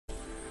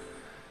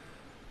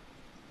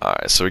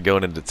Alright, so we're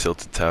going into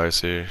Tilted Towers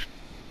here.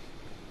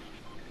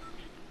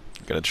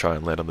 Gonna try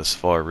and land on this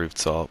far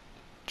rooftop.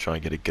 Try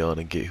and get a gun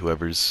and get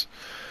whoever's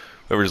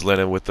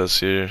landing with us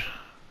here.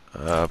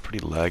 Pretty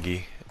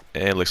laggy.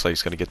 And looks like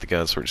he's gonna get the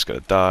gun, so we're just gonna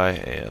die.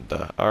 And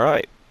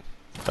alright.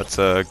 That's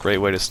a great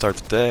way to start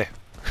the day.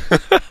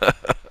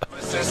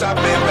 Since I've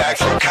been back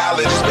from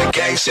college, it's been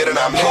gang shit and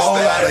I miss whole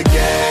lot of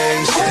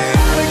gang shit.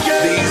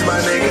 These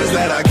my niggas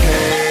that I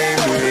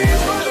came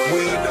with.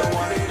 We don't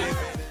want anything.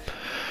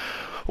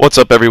 What's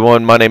up,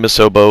 everyone? My name is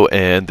Sobo,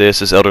 and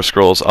this is Elder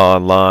Scrolls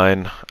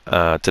Online.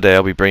 Today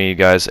I'll be bringing you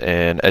guys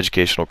an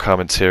educational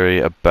commentary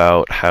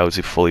about how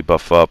to fully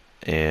buff up,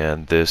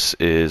 and this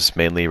is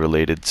mainly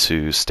related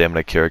to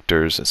stamina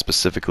characters, and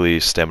specifically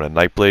stamina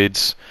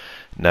nightblades.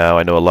 Now,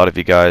 I know a lot of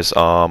you guys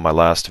on my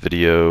last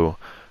video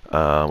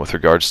with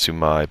regards to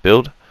my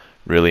build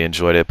really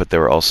enjoyed it, but there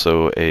were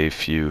also a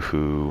few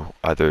who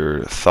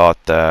either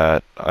thought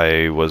that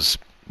I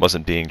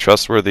wasn't being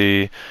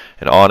trustworthy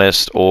and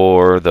honest,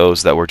 or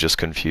those that were just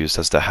confused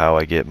as to how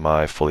I get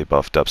my fully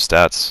buffed up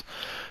stats.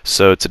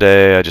 So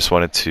today I just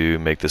wanted to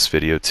make this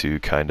video to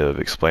kind of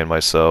explain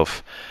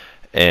myself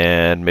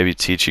and maybe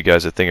teach you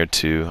guys a thing or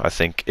two. I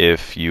think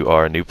if you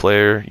are a new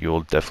player,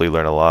 you'll definitely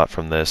learn a lot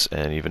from this,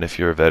 and even if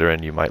you're a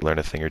veteran, you might learn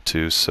a thing or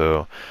two.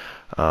 So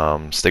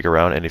stick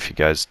around, and if you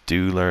guys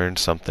do learn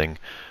something,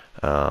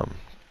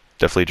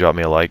 definitely drop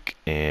me a like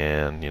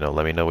and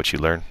let me know what you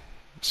learn,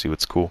 see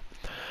what's cool.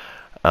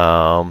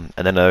 And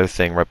then another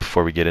thing right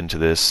before we get into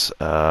this,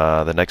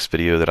 the next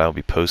video that I'll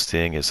be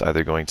posting is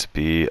either going to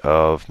be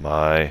of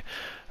my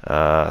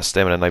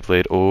Stamina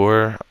Nightblade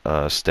or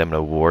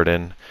Stamina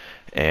Warden,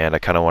 and I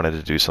kind of wanted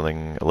to do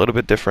something a little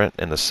bit different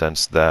in the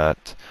sense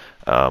that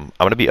I'm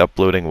going to be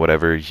uploading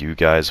whatever you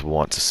guys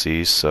want to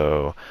see,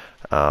 so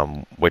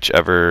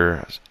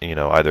whichever,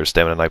 either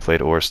Stamina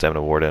Nightblade or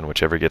Stamina Warden,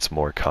 whichever gets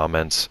more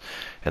comments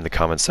in the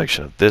comment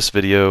section of this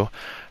video,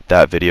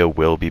 that video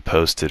will be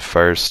posted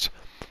first.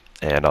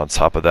 And on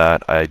top of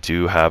that, I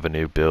do have a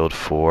new build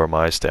for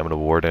my Stamina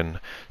Warden,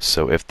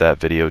 so if that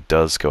video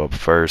does go up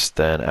first,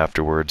 then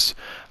afterwards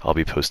I'll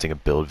be posting a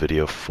build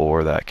video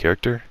for that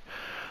character.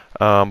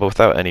 But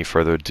without any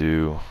further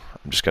ado,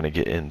 I'm just going to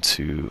get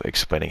into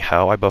explaining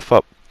how I buff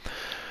up.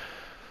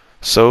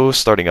 So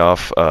starting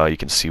off, you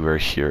can see we're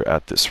here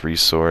at this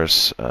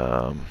resource.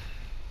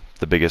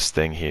 The biggest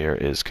thing here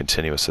is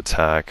continuous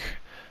attack.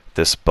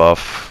 This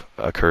buff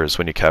occurs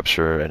when you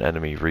capture an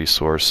enemy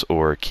resource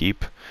or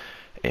keep,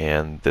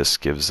 and this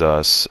gives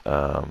us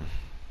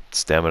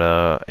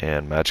stamina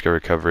and magicka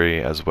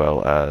recovery, as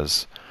well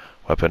as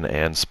weapon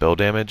and spell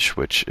damage,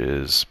 which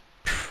is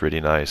pretty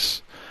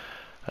nice.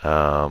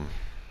 As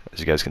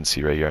you guys can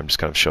see right here, I'm just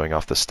kind of showing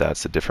off the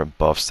stats, the different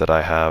buffs that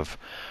I have.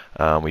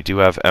 We do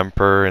have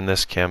Emperor in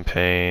this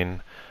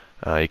campaign.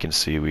 You can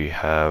see we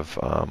have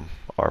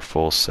our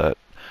full set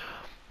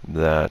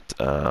that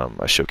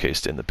I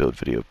showcased in the build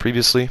video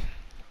previously.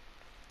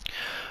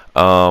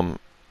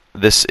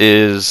 This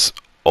is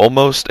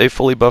almost a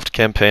fully buffed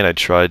campaign. I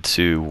tried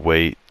to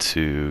wait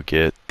to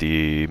get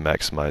the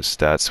maximized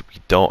stats.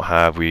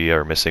 We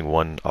are missing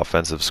one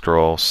offensive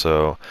scroll,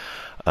 so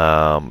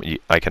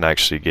I can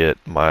actually get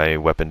my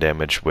weapon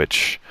damage,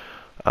 which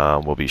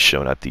will be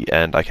shown at the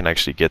end. I can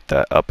actually get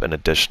that up an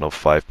additional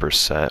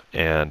 5%,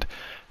 and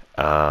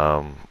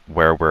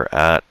where we're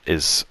at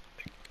is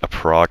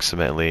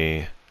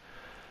approximately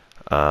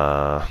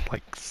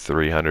like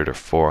 300 or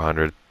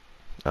 400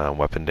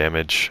 weapon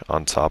damage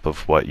on top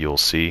of what you'll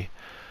see.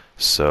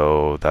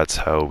 So that's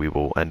how we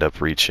will end up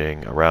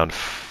reaching around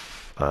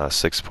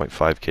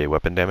 6.5k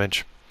weapon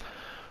damage.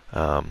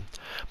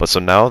 But so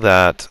now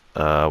that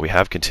we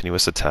have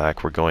continuous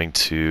attack, we're going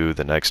to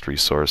the next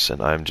resource,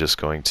 and I'm just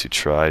going to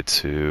try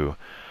to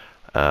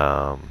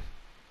find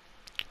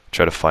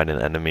an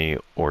enemy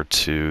or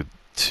two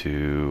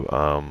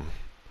to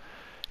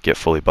get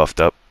fully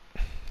buffed up.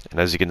 And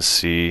as you can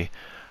see,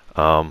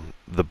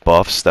 the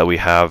buffs that we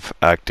have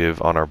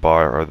active on our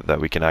bar, or that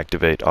we can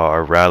activate,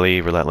 are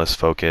Rally, Relentless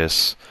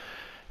Focus,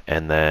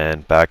 and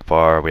then back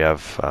bar we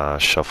have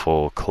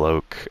Shuffle,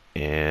 Cloak,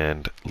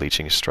 and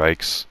Leeching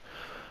Strikes.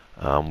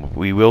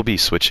 We will be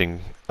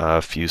switching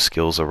a few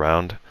skills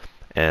around,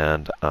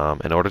 and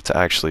in order to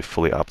actually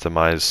fully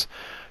optimize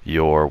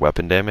your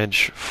weapon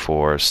damage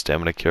for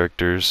stamina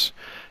characters,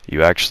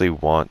 you actually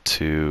want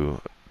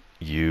to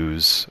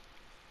use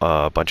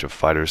a bunch of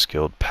fighter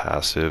skilled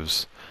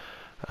passives,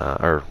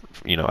 or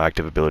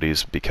active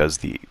abilities, because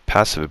the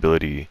passive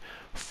ability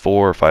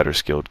for fighter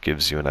skilled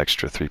gives you an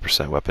extra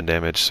 3% weapon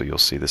damage. So you'll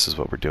see this is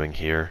what we're doing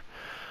here.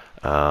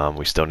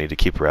 We still need to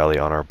keep Rally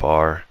on our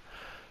bar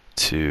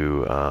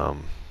to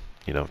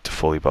to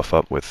fully buff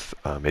up with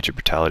Major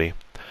Brutality.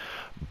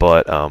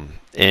 But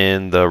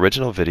in the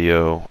original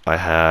video, I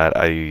had,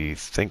 I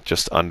think,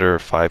 just under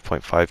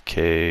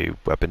 5.5k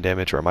weapon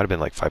damage, or it might have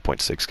been like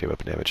 5.6k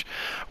weapon damage,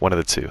 one of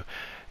the two.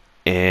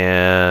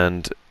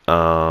 And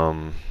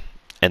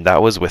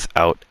that was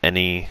without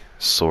any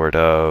sort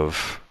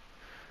of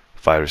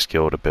fighter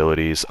skilled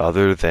abilities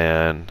other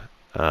than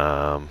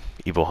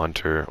Evil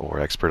Hunter or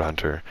Expert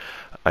Hunter.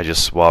 I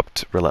just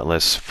swapped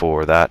Relentless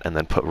for that and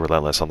then put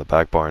Relentless on the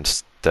back bar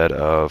instead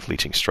of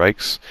Leeching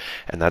Strikes,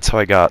 and that's how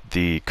I got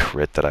the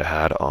crit that I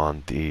had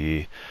on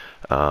the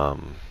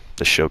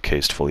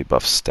showcased fully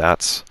buffed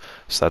stats.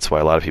 So that's why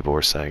a lot of people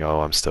were saying,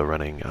 oh, I'm still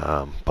running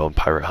Bone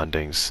Pirate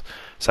Huntings.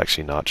 It's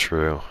actually not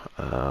true.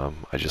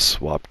 I just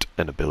swapped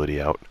an ability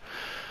out.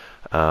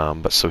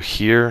 But so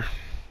here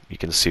you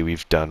can see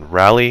we've done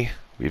Rally,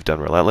 we've done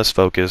Relentless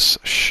Focus,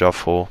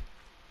 Shuffle,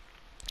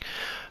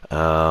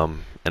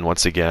 and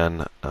once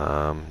again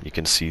you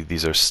can see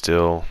this is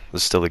still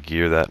the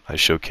gear that I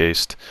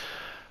showcased.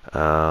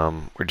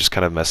 We're just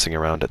kind of messing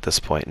around at this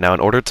point. Now, in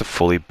order to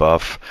fully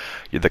buff,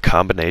 the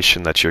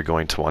combination that you're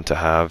going to want to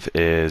have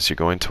is you're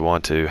going to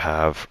want to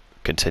have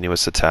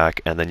continuous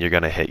attack, and then you're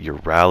going to hit your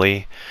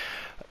Rally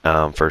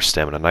for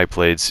Stamina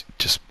Nightblades,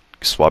 just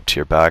swap to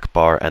your back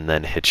bar, and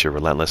then hit your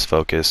Relentless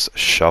Focus,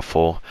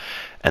 Shuffle,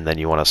 and then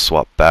you want to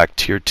swap back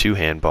to your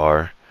two-hand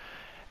bar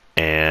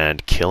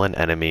and kill an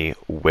enemy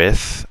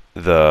with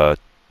the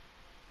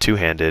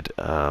two-handed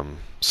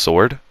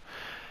sword.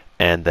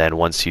 And then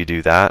once you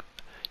do that,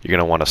 you're going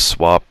to want to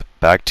swap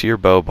back to your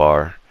bow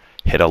bar,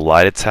 hit a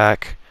light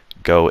attack,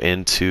 go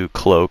into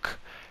cloak,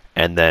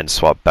 and then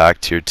swap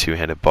back to your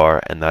two-handed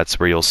bar, and that's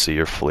where you'll see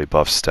your fully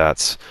buffed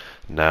stats.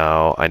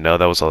 Now, I know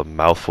that was a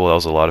mouthful, that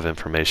was a lot of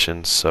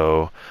information,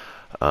 so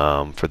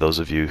for those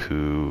of you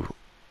who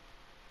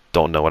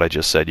don't know what I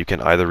just said, you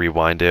can either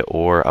rewind it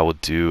or I will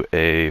do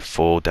a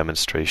full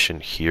demonstration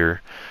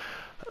here.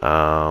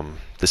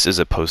 This is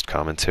a post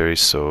commentary,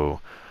 so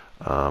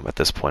at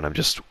this point I'm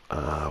just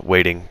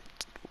waiting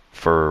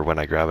for when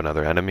I grab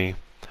another enemy.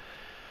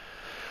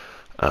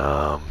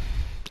 And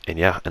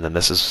yeah, and then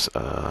this is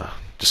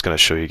just going to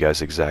show you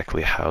guys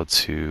exactly how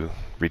to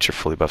reach your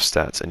fully buffed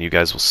stats. And you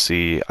guys will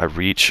see I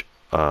reach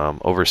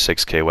over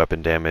 6k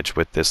weapon damage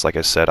with this. Like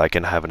I said, I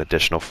can have an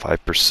additional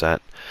 5%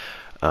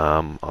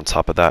 on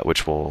top of that,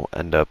 which will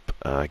end up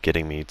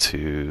getting me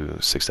to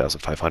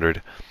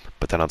 6,500.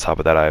 But then on top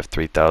of that, I have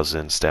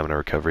 3,000 stamina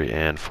recovery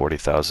and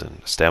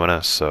 40,000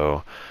 stamina.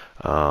 So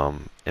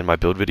in my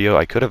build video,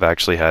 I could have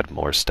actually had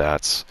more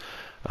stats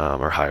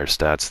or higher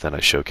stats than I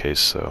showcased.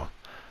 So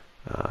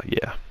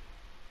yeah.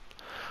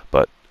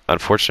 But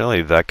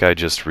unfortunately, that guy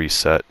just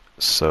reset.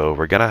 So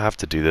we're going to have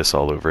to do this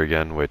all over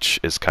again, which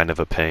is kind of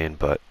a pain,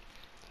 but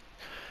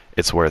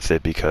it's worth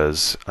it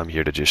because I'm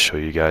here to just show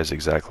you guys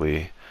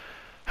exactly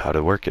how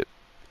to work it.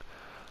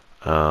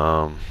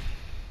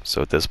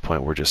 So at this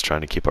point, we're just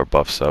trying to keep our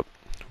buffs up.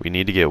 We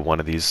need to get one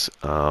of these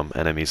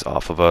enemies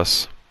off of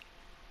us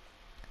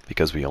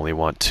because we only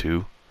want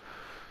 2.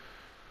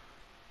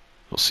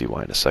 We'll see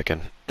why in a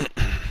second.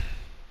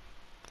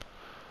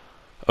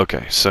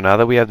 Okay, so now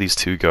that we have these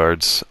 2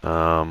 guards,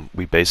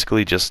 we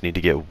basically just need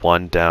to get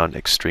one down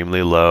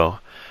extremely low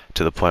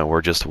to the point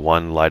where just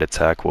one light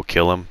attack will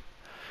kill him.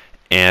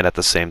 And at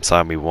the same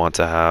time, we want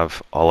to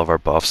have all of our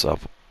buffs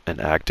up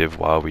and active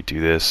while we do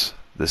this.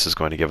 This is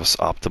going to give us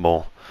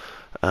optimal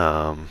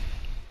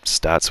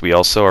stats. We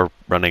also are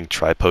running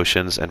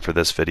tri-potions, and for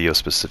this video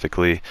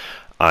specifically,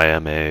 I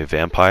am a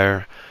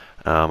vampire.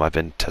 I've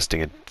been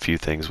testing a few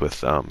things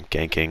with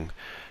ganking,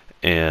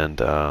 and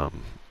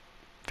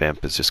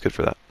Vamp is just good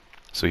for that.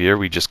 So here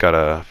we just got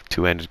a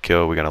 2-handed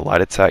kill. We're going to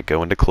light attack,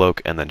 go into cloak,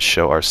 and then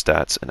show our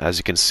stats. And as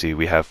you can see,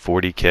 we have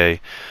 40k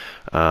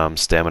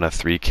stamina,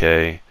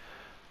 3k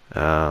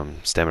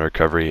stamina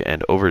recovery,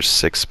 and over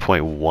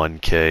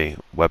 6.1k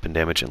weapon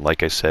damage. And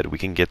like I said, we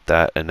can get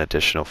that an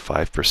additional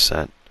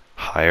 5%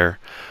 higher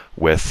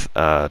with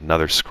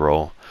another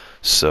scroll.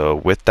 So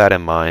with that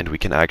in mind, we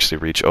can actually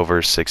reach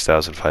over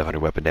 6,500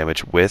 weapon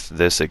damage with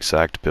this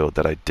exact build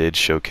that I did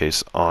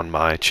showcase on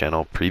my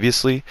channel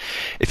previously.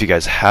 If you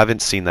guys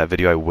haven't seen that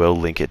video, I will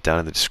link it down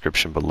in the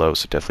description below,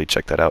 so definitely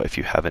check that out if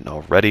you haven't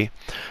already.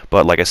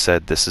 But like I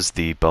said, this is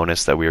the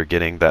bonus that we are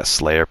getting. That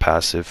Slayer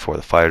passive for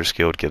the Fighter's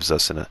Guild gives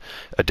us an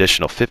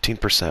additional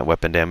 15%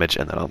 weapon damage,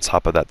 and then on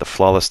top of that, the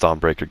Flawless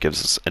Dawnbreaker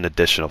gives us an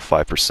additional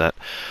 5%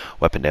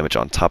 weapon damage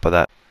on top of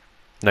that.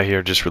 Now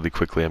here, just really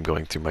quickly, I'm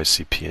going through my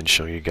CP and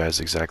showing you guys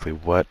exactly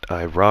what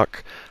I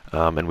rock.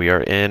 And we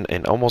are in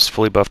an almost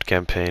fully buffed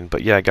campaign.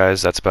 But yeah,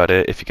 guys, that's about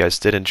it. If you guys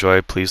did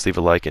enjoy, please leave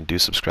a like and do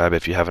subscribe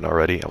if you haven't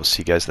already. I will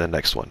see you guys in the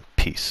next one.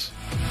 Peace.